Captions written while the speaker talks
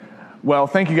Well,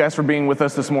 thank you guys for being with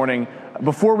us this morning.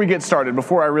 Before we get started,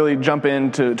 before I really jump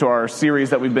into our series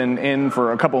that we've been in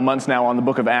for a couple of months now on the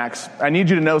book of Acts, I need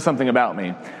you to know something about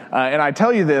me. And I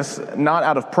tell you this not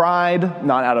out of pride,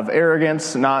 not out of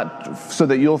arrogance, not so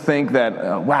that you'll think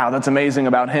that, wow, that's amazing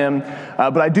about him.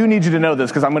 But I do need you to know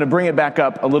this because I'm going to bring it back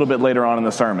up a little bit later on in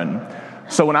the sermon.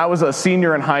 So when I was a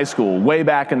senior in high school, way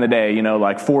back in the day,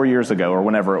 like 4 years ago or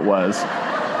whenever it was,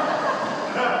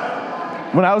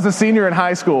 when I was a senior in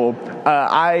high school,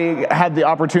 I had the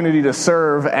opportunity to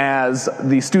serve as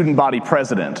the student body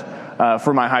president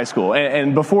for my high school.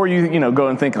 And before you go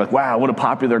and think like, wow, what a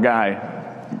popular guy.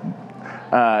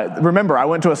 Remember, I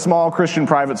went to a small Christian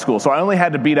private school, so I only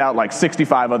had to beat out like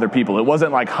 65 other people. It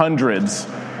wasn't like hundreds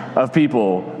of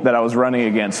people that I was running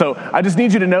against. So I just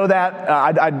need you to know that.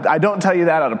 I don't tell you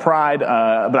that out of pride,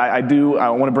 but I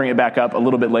want to bring it back up a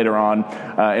little bit later on,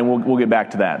 and we'll get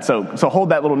back to that. So hold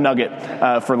that little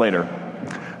nugget for later.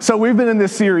 So we've been in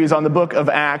this series on the book of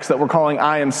Acts that we're calling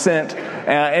I Am Sent,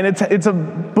 and it's a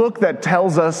book that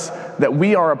tells us that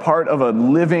we are a part of a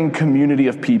living community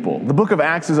of people. The book of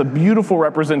Acts is a beautiful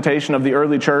representation of the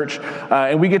early church,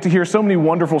 and we get to hear so many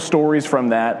wonderful stories from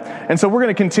that. And so we're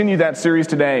going to continue that series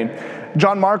today.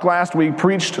 John Mark last week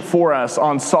preached for us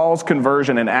on Saul's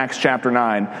conversion in Acts chapter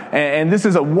 9, and this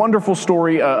is a wonderful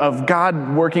story of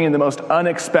God working in the most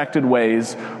unexpected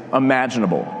ways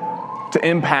imaginable to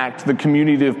impact the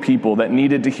community of people that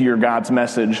needed to hear God's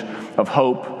message of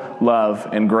hope, love,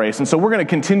 and grace. And so we're going to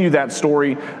continue that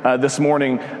story this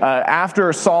morning.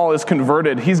 After Saul is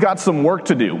converted, he's got some work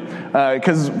to do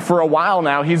because for a while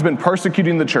now he's been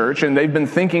persecuting the church, and they've been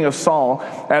thinking of Saul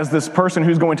as this person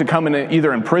who's going to come and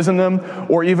either imprison them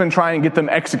or even try and get them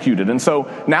executed. And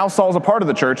so now Saul's a part of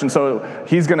the church, and so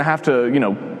he's going to have to,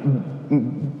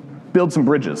 build some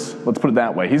bridges, let's put it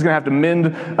that way. He's going to have to mend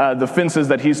the fences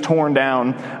that he's torn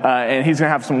down, and he's going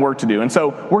to have some work to do. And so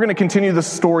we're going to continue the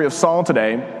story of Saul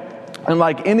today. And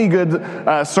like any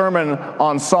good sermon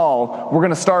on Saul, we're going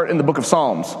to start in the book of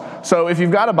Psalms. So if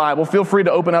you've got a Bible, feel free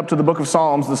to open up to the book of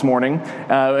Psalms this morning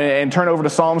and turn over to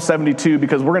Psalm 72,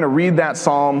 because we're going to read that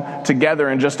psalm together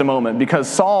in just a moment. Because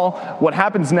Saul, what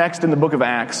happens next in the book of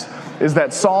Acts is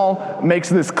that Saul makes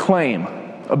this claim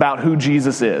about who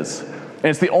Jesus is. And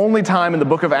it's the only time in the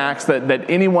book of Acts that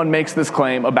anyone makes this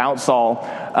claim about Saul.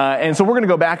 And so we're going to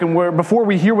go back, and before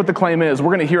we hear what the claim is, we're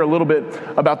going to hear a little bit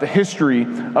about the history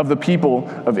of the people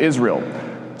of Israel.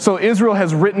 So Israel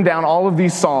has written down all of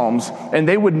these psalms, and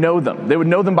they would know them. They would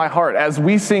know them by heart. As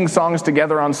we sing songs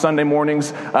together on Sunday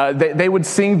mornings, they would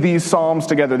sing these psalms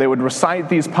together. They would recite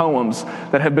these poems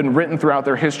that have been written throughout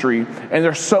their history, and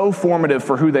they're so formative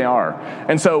for who they are.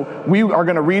 And so we are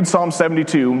going to read Psalm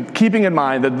 72, keeping in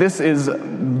mind that this is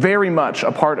very much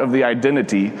a part of the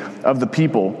identity of the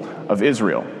people of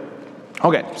Israel.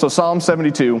 Okay, so Psalm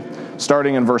 72,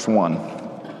 starting in verse 1.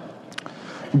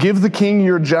 Give the king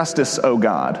your justice, O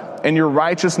God, and your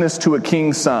righteousness to a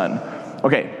king's son.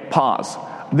 Okay, pause.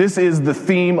 This is the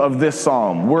theme of this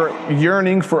psalm. We're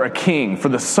yearning for a king, for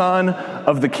the son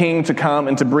of the king to come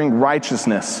and to bring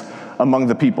righteousness among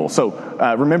the people. So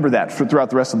remember that throughout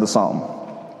the rest of the psalm.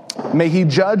 May he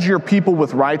judge your people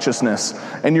with righteousness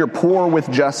and your poor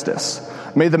with justice.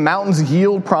 May the mountains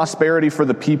yield prosperity for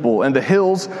the people and the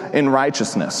hills in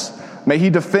righteousness. May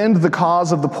he defend the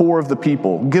cause of the poor of the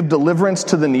people, give deliverance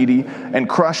to the needy, and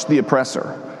crush the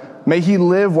oppressor. May he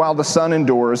live while the sun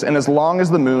endures, and as long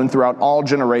as the moon throughout all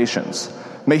generations.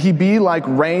 May he be like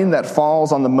rain that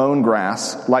falls on the mown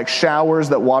grass, like showers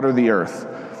that water the earth.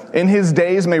 In his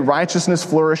days may righteousness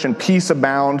flourish and peace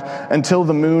abound until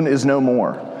the moon is no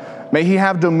more. May he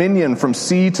have dominion from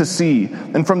sea to sea,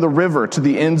 and from the river to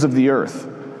the ends of the earth.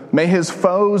 May his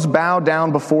foes bow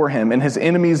down before him, and his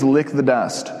enemies lick the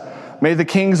dust. May the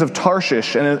kings of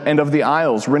Tarshish and of the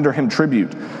isles render him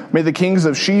tribute. May the kings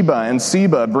of Sheba and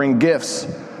Seba bring gifts.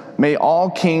 May all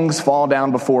kings fall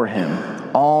down before him.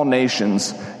 All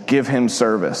nations give him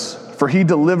service. For he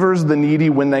delivers the needy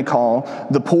when they call,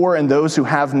 the poor and those who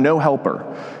have no helper.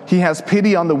 He has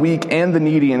pity on the weak and the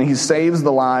needy, and he saves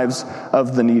the lives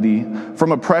of the needy.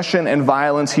 From oppression and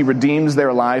violence he redeems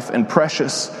their life, and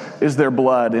precious is their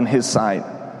blood in his sight.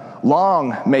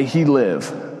 Long may he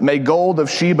live. May gold of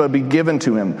Sheba be given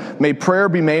to him. May prayer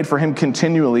be made for him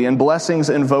continually, and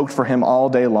blessings invoked for him all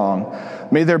day long.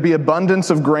 May there be abundance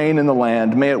of grain in the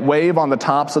land. May it wave on the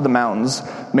tops of the mountains.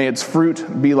 May its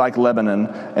fruit be like Lebanon,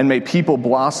 and may people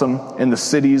blossom in the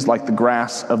cities like the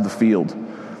grass of the field.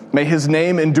 May his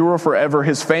name endure forever,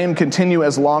 his fame continue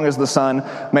as long as the sun.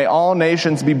 May all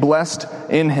nations be blessed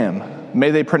in him. May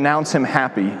they pronounce him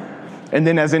happy. And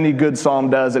then, as any good psalm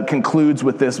does, it concludes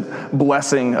with this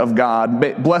blessing of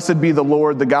God. Blessed be the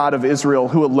Lord, the God of Israel,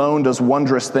 who alone does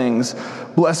wondrous things.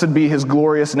 Blessed be his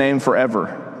glorious name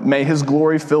forever. May his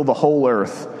glory fill the whole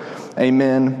earth.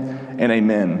 Amen and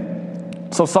amen.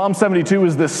 So Psalm 72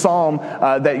 is this psalm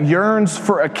that yearns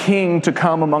for a king to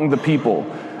come among the people.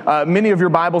 Many of your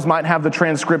Bibles might have the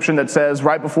transcription that says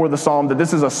right before the psalm that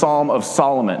this is a psalm of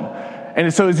Solomon.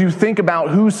 And so as you think about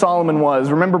who Solomon was,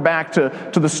 remember back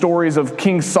to the stories of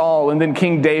King Saul and then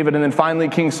King David and then finally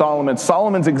King Solomon.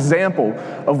 Solomon's example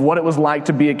of what it was like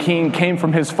to be a king came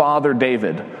from his father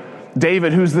David.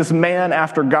 David, who's this man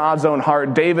after God's own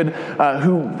heart. David,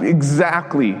 who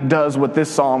exactly does what this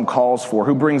psalm calls for,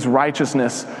 who brings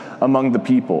righteousness among the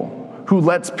people, who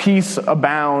lets peace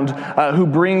abound, who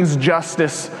brings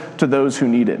justice to those who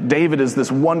need it. David is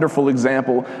this wonderful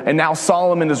example. And now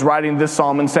Solomon is writing this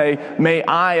psalm and say, may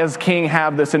I as king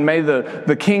have this, and may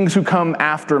the kings who come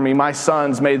after me, my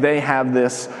sons, may they have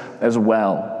this as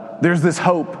well. There's this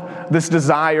hope, this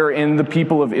desire in the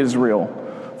people of Israel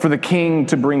for the king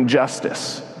to bring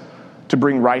justice, to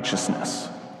bring righteousness,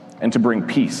 and to bring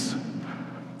peace.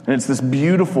 And it's this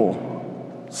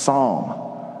beautiful psalm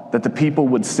that the people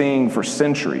would sing for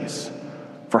centuries.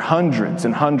 For hundreds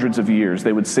and hundreds of years,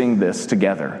 they would sing this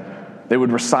together. They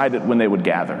would recite it when they would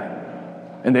gather.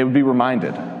 And they would be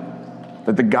reminded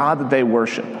that the God that they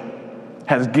worship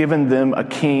has given them a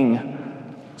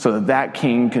king so that that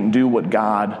king can do what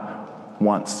God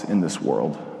wants in this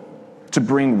world, to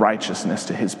bring righteousness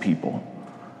to his people,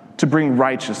 to bring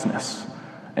righteousness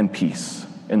and peace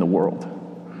in the world.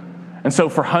 And so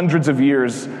for hundreds of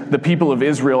years, the people of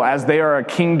Israel, as they are a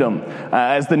kingdom,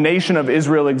 as the nation of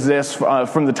Israel exists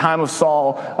from the time of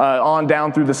Saul on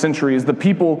down through the centuries, the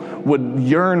people would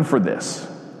yearn for this.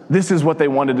 This is what they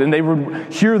wanted. And they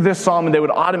would hear this psalm and they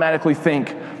would automatically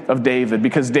think of David,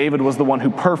 because David was the one who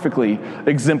perfectly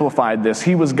exemplified this.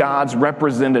 He was God's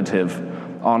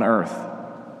representative on earth.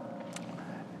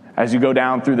 As you go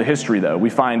down through the history, though, we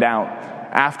find out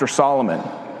after Solomon,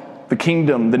 the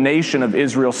kingdom, the nation of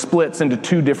Israel splits into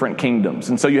two different kingdoms.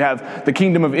 And so you have the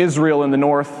kingdom of Israel in the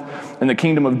north and the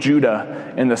kingdom of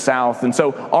Judah in the south. And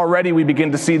so already we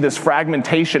begin to see this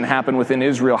fragmentation happen within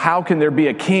Israel. How can there be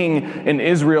a king in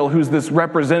Israel who's this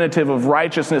representative of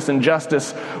righteousness and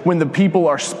justice when the people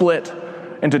are split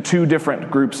into two different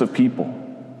groups of people?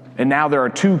 And now there are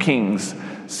two kings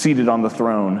seated on the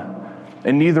throne,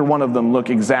 and neither one of them look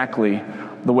exactly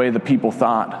the way the people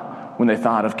thought when they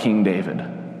thought of King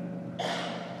David.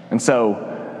 And so,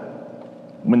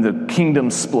 when the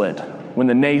kingdoms split, when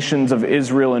the nations of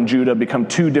Israel and Judah become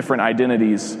two different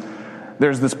identities,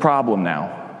 there's this problem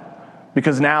now.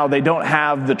 Because now they don't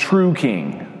have the true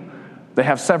king. They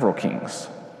have several kings.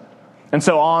 And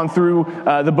so on through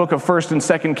the book of 1st and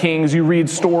 2nd Kings, you read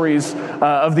stories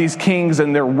of these kings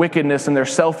and their wickedness and their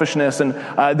selfishness. And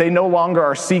they no longer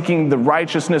are seeking the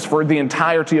righteousness for the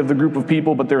entirety of the group of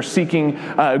people, but they're seeking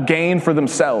gain for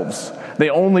themselves. They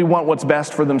only want what's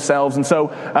best for themselves. And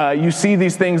so you see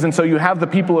these things, and so you have the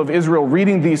people of Israel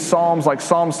reading these psalms like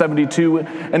Psalm 72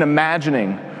 and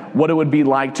imagining what it would be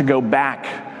like to go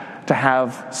back to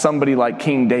have somebody like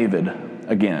King David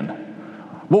again.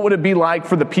 What would it be like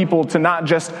for the people to not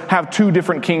just have two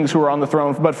different kings who are on the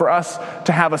throne, but for us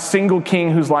to have a single king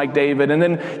who's like David? And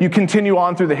then you continue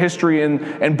on through the history,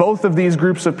 and both of these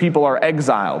groups of people are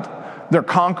exiled. They're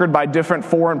conquered by different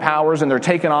foreign powers, and they're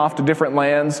taken off to different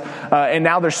lands. And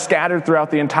now they're scattered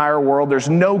throughout the entire world. There's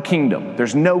no kingdom.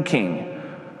 There's no king.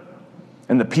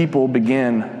 And the people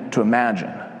begin to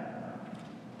imagine,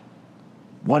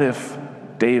 what if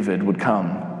David would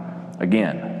come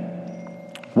again?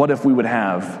 What if we would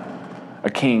have a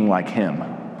king like him,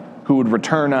 who would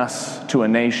return us to a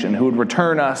nation, who would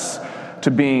return us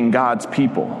to being God's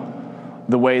people,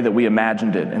 the way that we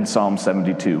imagined it in Psalm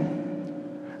 72?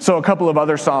 So a couple of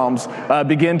other psalms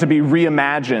begin to be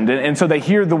reimagined. And so they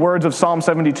hear the words of Psalm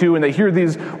 72, and they hear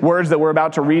these words that we're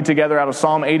about to read together out of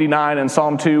Psalm 89 and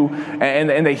Psalm 2,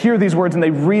 and they hear these words and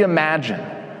they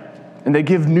reimagine. And they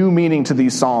give new meaning to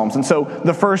these psalms. And so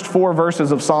the first 4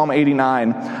 verses of Psalm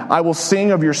 89, I will sing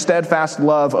of your steadfast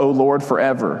love, O Lord,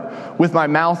 forever. With my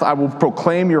mouth I will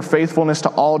proclaim your faithfulness to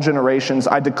all generations.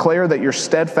 I declare that your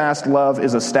steadfast love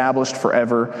is established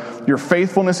forever. Your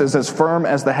faithfulness is as firm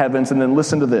as the heavens. And then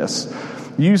listen to this.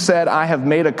 You said, I have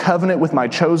made a covenant with my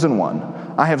chosen one.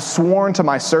 I have sworn to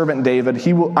my servant David,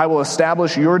 I will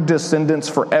establish your descendants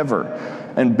forever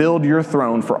and build your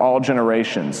throne for all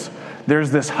generations.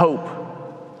 There's this hope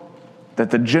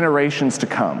that the generations to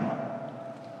come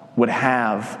would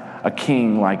have a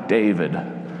king like David,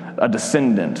 a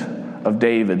descendant of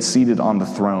David seated on the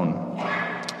throne.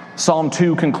 Psalm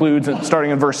 2 concludes,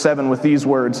 starting in verse 7, with these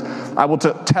words, I will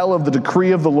tell of the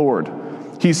decree of the Lord.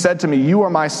 He said to me, you are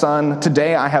my son.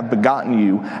 Today I have begotten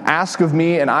you. Ask of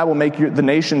me, and I will make the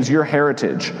nations your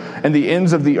heritage, and the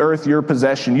ends of the earth your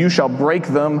possession. You shall break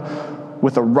them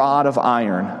with a rod of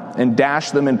iron, and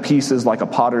dash them in pieces like a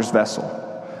potter's vessel.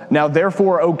 Now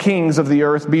therefore, O kings of the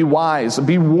earth, be wise.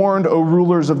 Be warned, O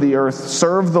rulers of the earth.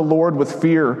 Serve the Lord with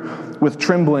fear, with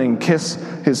trembling. Kiss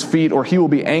his feet, or he will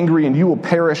be angry, and you will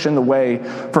perish in the way,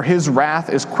 for his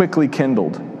wrath is quickly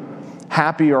kindled.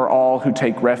 Happy are all who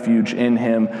take refuge in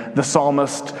him. The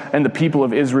psalmist and the people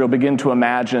of Israel begin to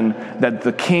imagine that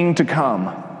the king to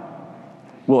come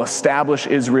will establish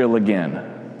Israel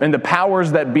again. And the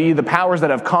powers that be, the powers that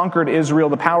have conquered Israel,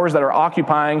 the powers that are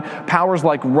occupying, powers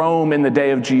like Rome in the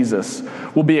day of Jesus,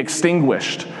 will be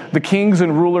extinguished. The kings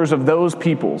and rulers of those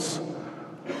peoples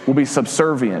will be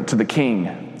subservient to the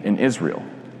king in Israel.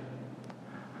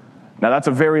 Now that's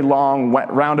a very long,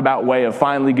 roundabout way of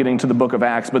finally getting to the book of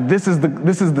Acts, but this is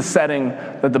the setting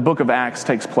that the book of Acts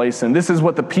takes place in. This is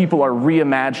what the people are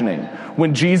reimagining.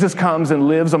 When Jesus comes and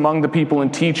lives among the people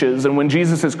and teaches, and when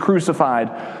Jesus is crucified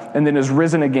and then is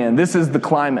risen again, this is the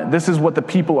climate. This is what the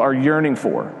people are yearning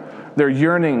for. They're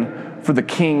yearning for the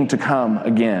king to come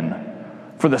again,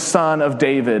 for the son of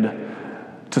David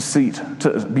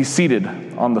to be seated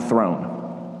on the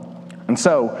throne. And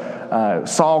so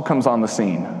Saul comes on the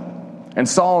scene. And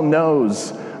Saul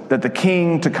knows that the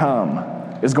king to come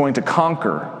is going to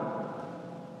conquer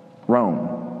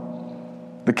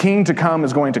Rome. The king to come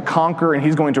is going to conquer, and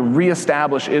he's going to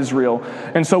reestablish Israel.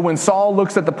 And so when Saul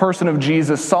looks at the person of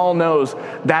Jesus, Saul knows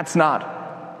that's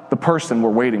not the person we're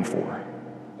waiting for.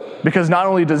 Because not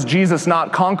only does Jesus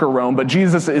not conquer Rome, but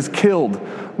Jesus is killed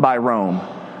by Rome.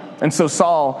 And so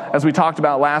Saul, as we talked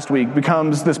about last week,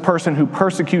 becomes this person who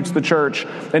persecutes the church,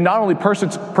 and not only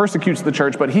persecutes the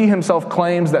church, but he himself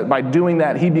claims that by doing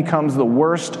that, he becomes the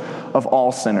worst of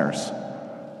all sinners.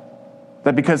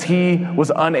 That because he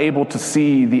was unable to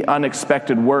see the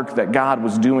unexpected work that God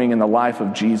was doing in the life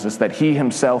of Jesus, that he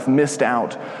himself missed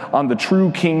out on the true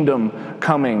kingdom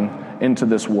coming into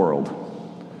this world.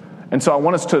 And so I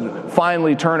want us to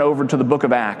finally turn over to the book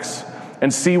of Acts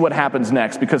and see what happens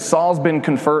next, because Saul's been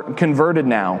converted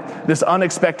now, this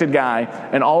unexpected guy,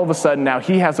 and all of a sudden now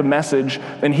he has a message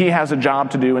and he has a job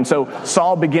to do. And so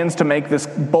Saul begins to make this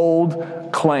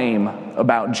bold claim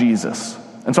about Jesus.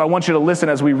 And so I want you to listen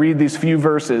as we read these few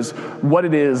verses, what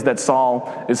it is that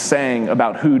Saul is saying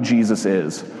about who Jesus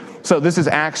is. So this is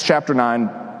Acts chapter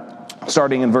 9,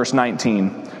 starting in verse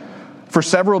 19. For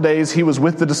several days he was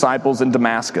with the disciples in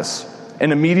Damascus.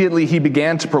 And immediately he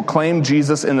began to proclaim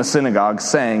Jesus in the synagogue,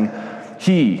 saying,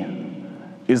 "He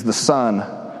is the Son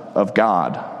of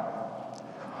God."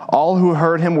 All who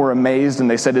heard him were amazed, and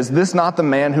they said, "Is this not the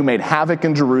man who made havoc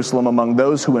in Jerusalem among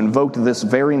those who invoked this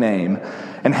very name?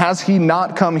 And has he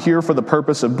not come here for the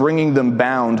purpose of bringing them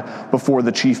bound before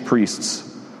the chief priests?"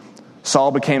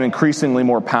 Saul became increasingly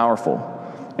more powerful,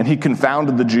 and he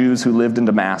confounded the Jews who lived in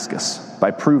Damascus by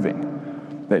proving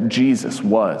that Jesus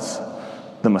was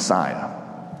the Messiah.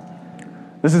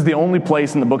 This is the only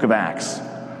place in the book of Acts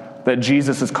that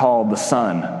Jesus is called the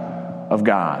Son of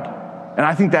God. And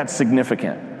I think that's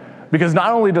significant, because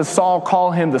not only does Saul call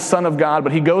him the Son of God,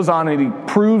 but he goes on and he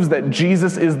proves that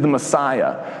Jesus is the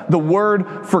Messiah, the word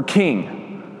for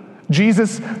king.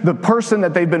 Jesus, the person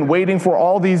that they've been waiting for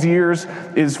all these years,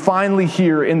 is finally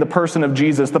here in the person of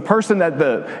Jesus, the person that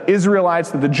the Israelites,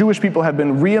 that the Jewish people have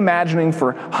been reimagining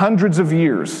for hundreds of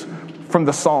years from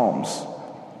the Psalms,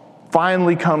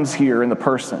 finally comes here in the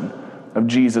person of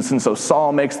Jesus. And so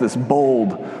Saul makes this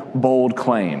bold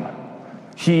claim.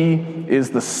 He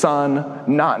is the son,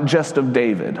 not just of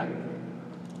David,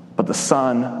 but the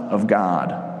Son of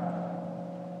God.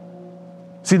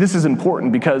 See, this is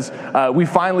important because we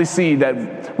finally see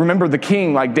that, remember, the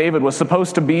king, like David, was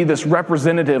supposed to be this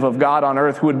representative of God on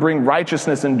earth who would bring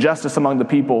righteousness and justice among the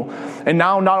people. And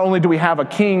now not only do we have a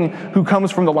king who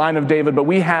comes from the line of David, but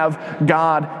we have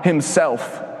God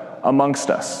himself amongst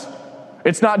us.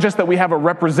 It's not just that we have a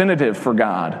representative for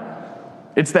God.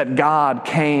 It's that God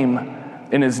came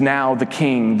and is now the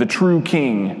king, the true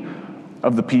king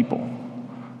of the people.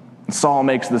 And Saul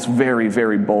makes this very,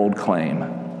 very bold claim.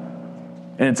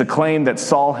 And it's a claim that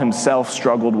Saul himself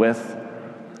struggled with.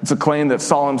 It's a claim that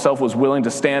Saul himself was willing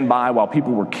to stand by while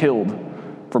people were killed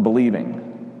for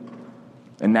believing.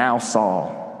 And now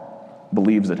Saul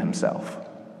believes it himself.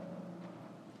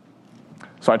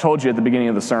 So I told you at the beginning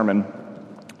of the sermon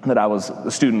that I was the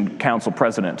student council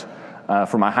president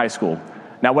for my high school.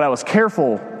 Now, what I was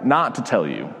careful not to tell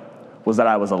you was that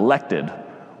I was elected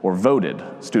or voted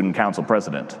student council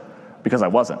president, because I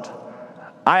wasn't.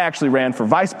 I actually ran for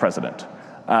vice president,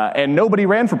 and nobody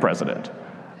ran for president.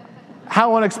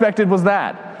 How unexpected was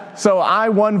that? So I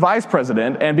won vice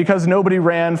president, and because nobody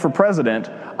ran for president,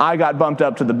 I got bumped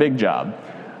up to the big job.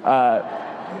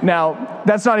 Now,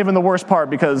 that's not even the worst part,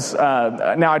 because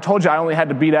now I told you I only had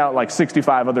to beat out like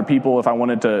 65 other people if I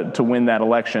wanted to win that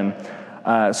election.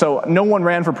 So no one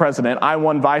ran for president. I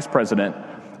won vice president,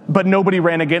 but nobody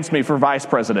ran against me for vice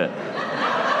president.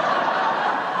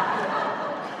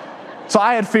 So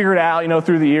I had figured out,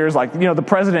 through the years, the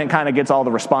president kind of gets all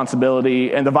the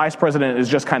responsibility, and the vice president is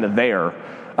just kind of there.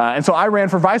 And so I ran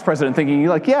for vice president thinking,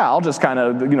 I'll just kind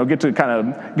of,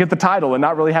 get the title and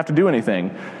not really have to do anything.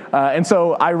 And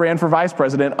so I ran for vice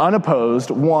president,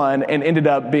 unopposed, won, and ended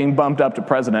up being bumped up to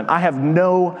president. I have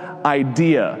no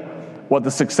idea what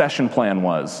the succession plan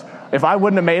was. If I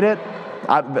wouldn't have made it,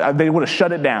 they would have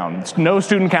shut it down. No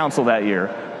student council that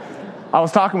year. I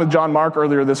was talking with John Mark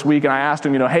earlier this week, and I asked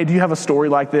him, hey, do you have a story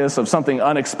like this of something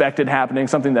unexpected happening,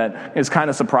 something that is kind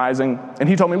of surprising? And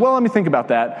he told me, well, let me think about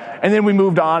that. And then we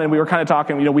moved on, and we were kind of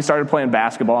talking, we started playing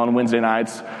basketball on Wednesday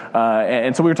nights,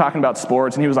 and so we were talking about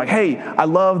sports, and he was like, hey, I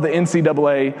love the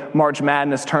NCAA March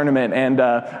Madness tournament, and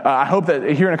I hope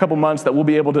that here in a couple months that we'll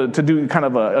be able to do kind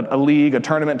of a league, a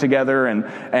tournament together,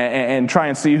 and try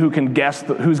and see who can guess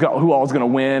who all is going to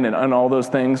win and all those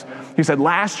things. He said,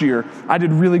 last year, I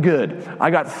did really good.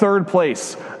 I got third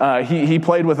place. He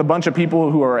played with a bunch of people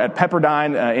who are at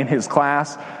Pepperdine in his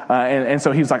class, and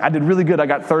so he was like, I did really good. I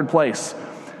got third place.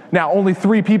 Now, only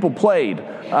 3 people played.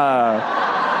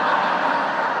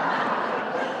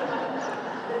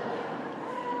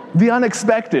 The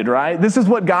unexpected, right? This is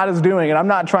what God is doing, and I'm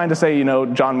not trying to say,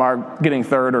 John Mark getting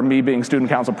third or me being student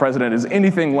council president is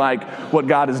anything like what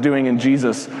God is doing in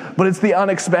Jesus, but it's the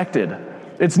unexpected.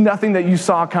 It's nothing that you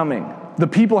saw coming. The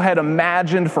people had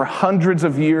imagined for hundreds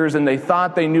of years, and they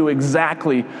thought they knew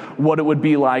exactly what it would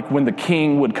be like when the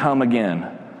king would come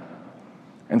again.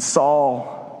 And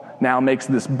Saul now makes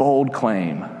this bold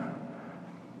claim.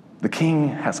 The king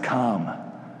has come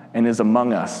and is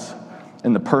among us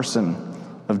in the person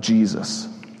of Jesus.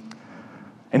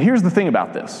 And here's the thing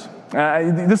about this.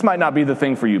 This might not be the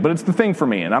thing for you, but it's the thing for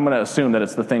me, and I'm going to assume that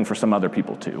it's the thing for some other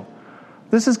people too.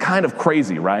 This is kind of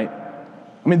crazy, right?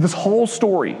 I mean, this whole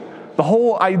story, the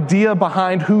whole idea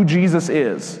behind who Jesus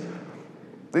is,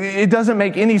 it doesn't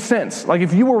make any sense. Like,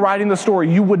 if you were writing the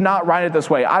story, you would not write it this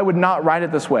way. I would not write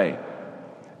it this way.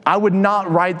 I would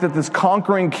not write that this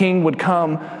conquering king would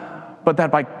come, but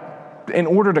that in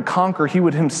order to conquer, he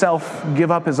would himself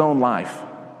give up his own life.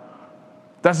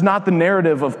 That's not the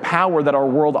narrative of power that our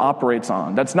world operates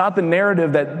on. That's not the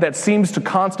narrative that seems to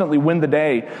constantly win the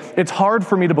day. It's hard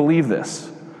for me to believe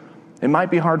this. It might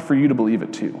be hard for you to believe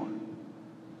it too.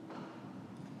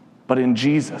 But in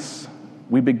Jesus,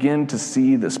 we begin to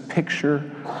see this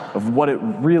picture of what it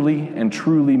really and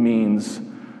truly means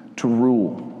to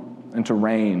rule and to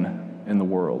reign in the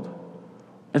world.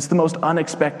 It's the most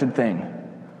unexpected thing.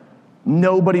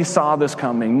 Nobody saw this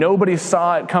coming. Nobody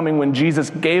saw it coming when Jesus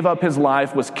gave up his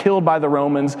life, was killed by the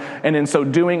Romans, and in so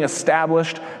doing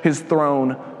established his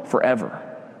throne forever.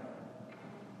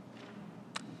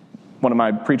 One of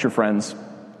my preacher friends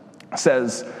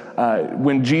says,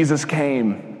 when Jesus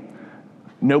came,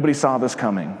 nobody saw this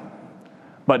coming.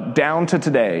 But down to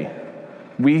today,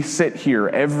 we sit here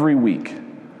every week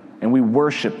and we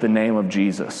worship the name of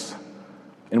Jesus.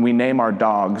 And we name our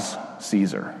dogs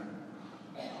Caesar.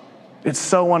 It's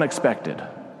so unexpected.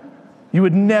 You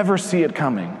would never see it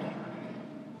coming.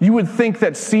 You would think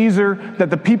that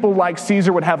the people like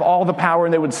Caesar would have all the power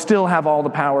and they would still have all the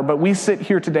power. But we sit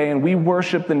here today and we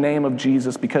worship the name of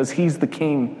Jesus because he's the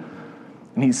king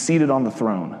and he's seated on the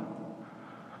throne.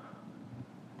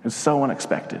 It's so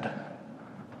unexpected.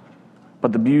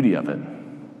 But the beauty of it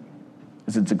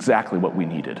is it's exactly what we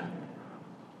needed.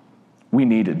 We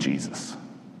needed Jesus.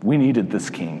 We needed this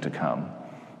king to come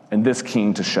and this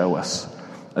king to show us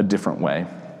a different way.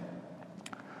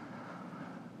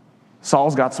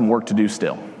 Saul's got some work to do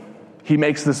still. He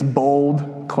makes this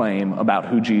bold claim about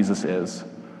who Jesus is.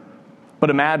 But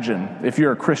imagine if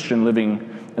you're a Christian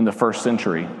living in the first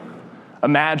century.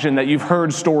 Imagine that you've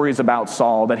heard stories about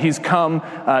Saul, that he's come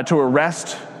to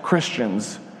arrest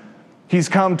Christians. He's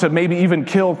come to maybe even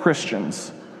kill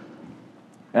Christians.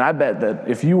 And I bet that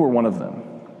if you were one of them,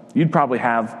 you'd probably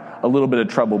have a little bit of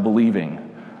trouble believing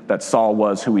that Saul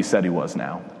was who he said he was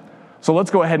now. So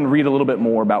let's go ahead and read a little bit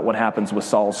more about what happens with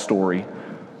Saul's story,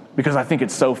 because I think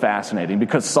it's so fascinating,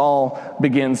 because Saul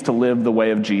begins to live the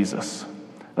way of Jesus.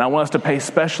 And I want us to pay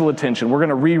special attention. We're going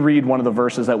to reread one of the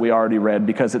verses that we already read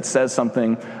because it says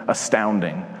something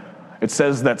astounding. It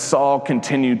says that Saul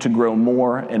continued to grow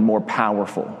more and more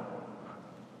powerful.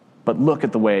 But look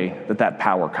at the way that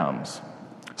power comes.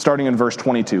 Starting in verse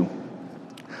 22.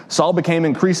 Saul became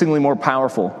increasingly more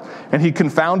powerful, and he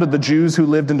confounded the Jews who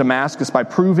lived in Damascus by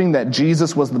proving that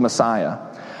Jesus was the Messiah.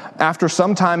 After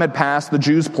some time had passed, the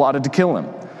Jews plotted to kill him.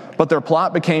 But their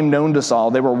plot became known to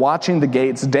Saul. They were watching the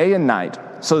gates day and night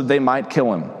so that they might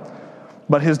kill him.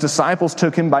 But his disciples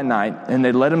took him by night, and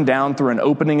they let him down through an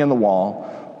opening in the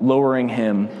wall, lowering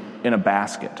him in a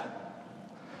basket.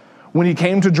 When he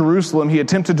came to Jerusalem, he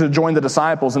attempted to join the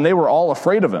disciples, and they were all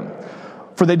afraid of him,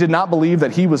 for they did not believe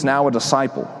that he was now a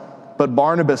disciple. But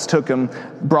Barnabas took him,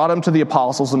 brought him to the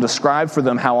apostles, and described for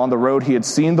them how on the road he had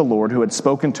seen the Lord who had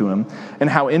spoken to him, and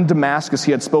how in Damascus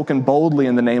he had spoken boldly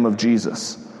in the name of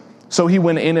Jesus. So he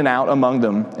went in and out among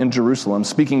them in Jerusalem,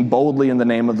 speaking boldly in the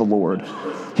name of the Lord.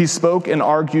 He spoke and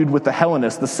argued with the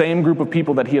Hellenists, the same group of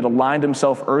people that he had aligned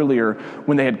himself earlier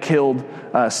when they had killed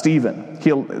Stephen.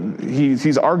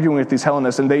 He's arguing with these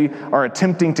Hellenists, and they are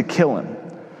attempting to kill him.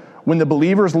 When the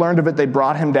believers learned of it, they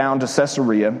brought him down to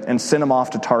Caesarea and sent him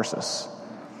off to Tarsus.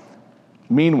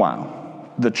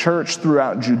 Meanwhile, the church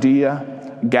throughout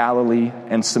Judea, Galilee,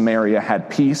 and Samaria had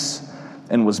peace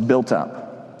and was built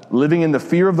up. Living in the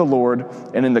fear of the Lord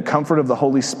and in the comfort of the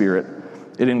Holy Spirit,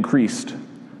 it increased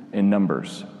in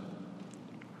numbers.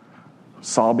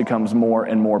 Saul becomes more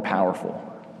and more powerful.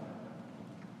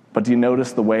 But do you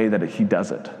notice the way that he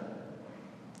does it?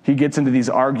 He gets into these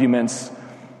arguments,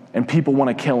 and people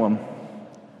want to kill him.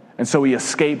 And so he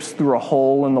escapes through a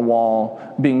hole in the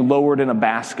wall, being lowered in a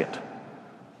basket.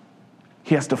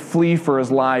 He has to flee for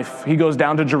his life. He goes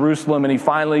down to Jerusalem, and he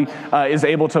finally is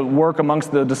able to work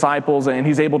amongst the disciples, and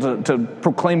he's able to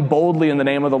proclaim boldly in the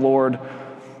name of the Lord,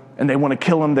 and they want to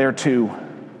kill him there too.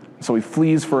 So he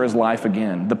flees for his life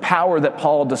again. The power that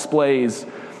Paul displays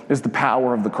is the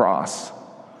power of the cross,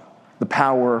 the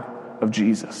power of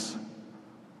Jesus.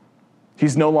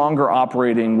 He's no longer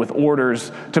operating with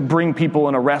orders to bring people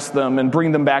and arrest them and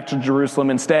bring them back to Jerusalem.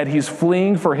 Instead, he's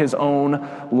fleeing for his own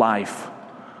life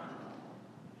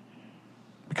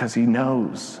because he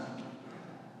knows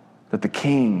that the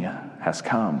King has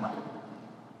come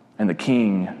and the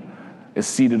King is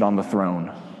seated on the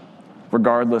throne,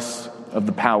 regardless of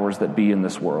the powers that be in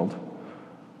this world.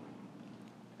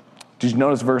 Did you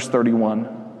notice verse 31?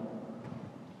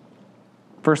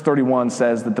 Verse 31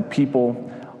 says that the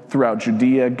people throughout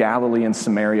Judea, Galilee, and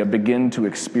Samaria begin to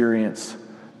experience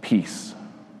peace.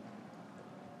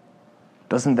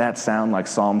 Doesn't that sound like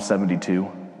Psalm 72?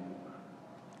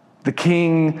 The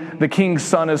king's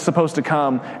son is supposed to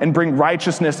come and bring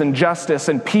righteousness and justice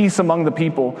and peace among the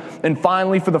people. And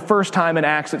finally, for the first time in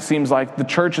Acts, it seems like the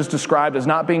church is described as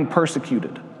not being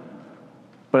persecuted,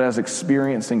 but as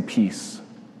experiencing peace.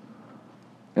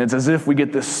 And it's as if we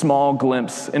get this small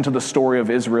glimpse into the story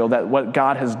of Israel, that what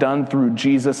God has done through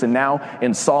Jesus and now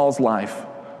in Saul's life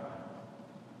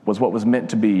was what was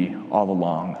meant to be all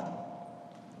along.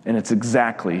 And it's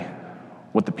exactly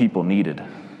what the people needed.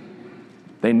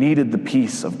 They needed the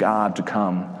peace of God to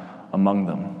come among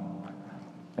them.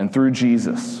 And through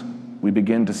Jesus, we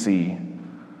begin to see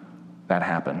that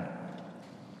happen.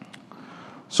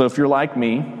 So if you're like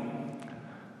me,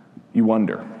 you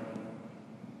wonder,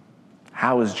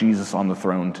 how is Jesus on the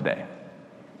throne today?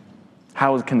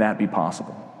 How can that be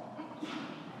possible?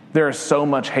 There is so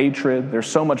much hatred, there's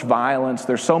so much violence,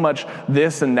 there's so much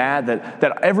this and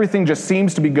that everything just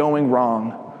seems to be going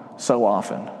wrong so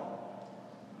often.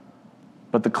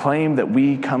 But the claim that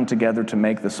we come together to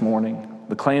make this morning,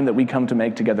 the claim that we come to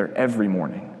make together every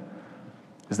morning,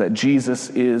 is that Jesus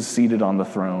is seated on the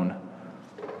throne,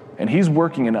 and he's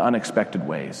working in unexpected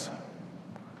ways.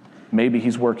 Maybe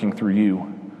he's working through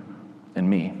you and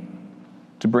me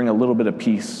to bring a little bit of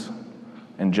peace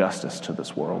and justice to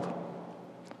this world.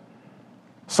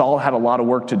 Saul had a lot of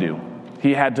work to do.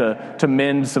 He had to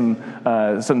mend some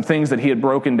things that he had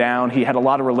broken down. He had a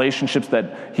lot of relationships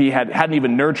that he hadn't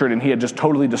even nurtured, and he had just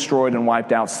totally destroyed and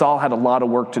wiped out. Saul had a lot of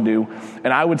work to do.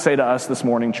 And I would say to us this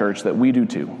morning, church, that we do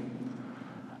too.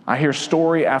 I hear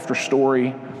story after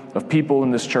story of people in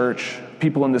this church,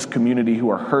 people in this community who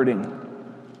are hurting.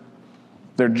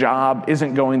 Their job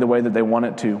isn't going the way that they want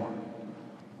it to.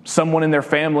 Someone in their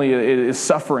family is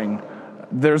suffering.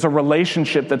 There's a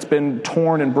relationship that's been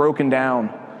torn and broken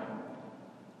down.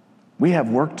 We have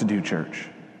work to do, church.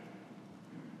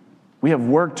 We have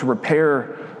work to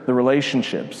repair the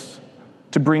relationships,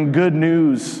 to bring good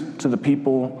news to the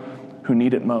people who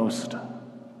need it most.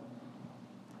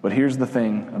 But here's the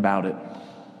thing about it.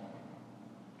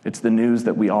 It's the news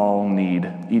that we all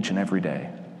need each and every day.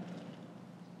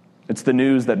 It's the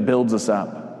news that builds us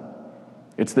up.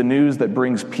 It's the news that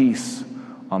brings peace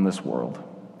on this world.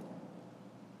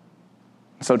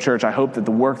 So, church, I hope that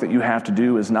the work that you have to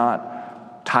do is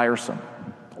not tiresome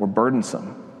or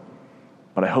burdensome,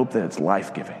 but I hope that it's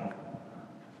life-giving.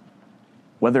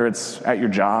 Whether it's at your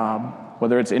job,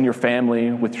 whether it's in your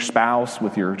family, with your spouse,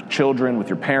 with your children, with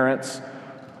your parents,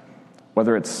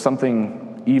 whether it's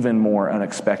something even more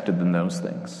unexpected than those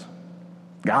things.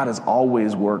 God has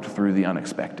always worked through the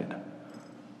unexpected.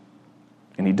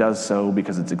 And he does so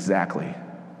because it's exactly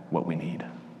what we need.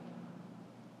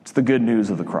 It's the good news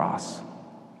of the cross,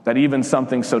 that even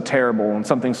something so terrible and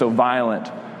something so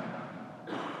violent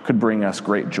could bring us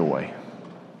great joy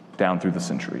down through the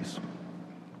centuries.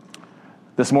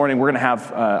 This morning, we're going to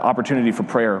have opportunity for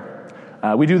prayer.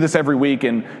 We do this every week,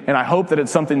 and I hope that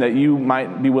it's something that you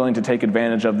might be willing to take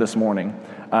advantage of this morning.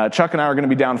 Chuck and I are going to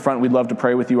be down front. We'd love to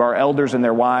pray with you. Our elders and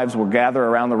their wives will gather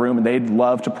around the room, and they'd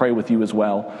love to pray with you as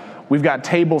well. We've got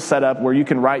tables set up where you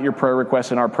can write your prayer requests,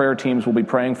 and our prayer teams will be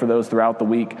praying for those throughout the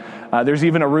week. There's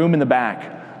even a room in the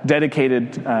back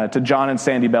dedicated to John and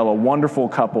Sandy Bell, a wonderful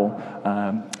couple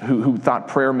who thought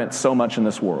prayer meant so much in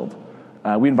this world.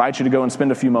 We invite you to go and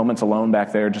spend a few moments alone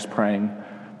back there just praying.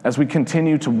 As we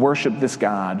continue to worship this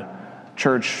God,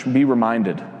 church, be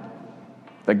reminded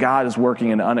that God is working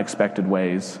in unexpected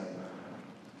ways,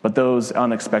 but those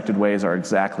unexpected ways are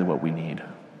exactly what we need.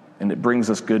 And it brings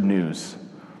us good news,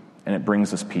 and it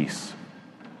brings us peace.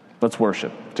 Let's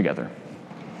worship together.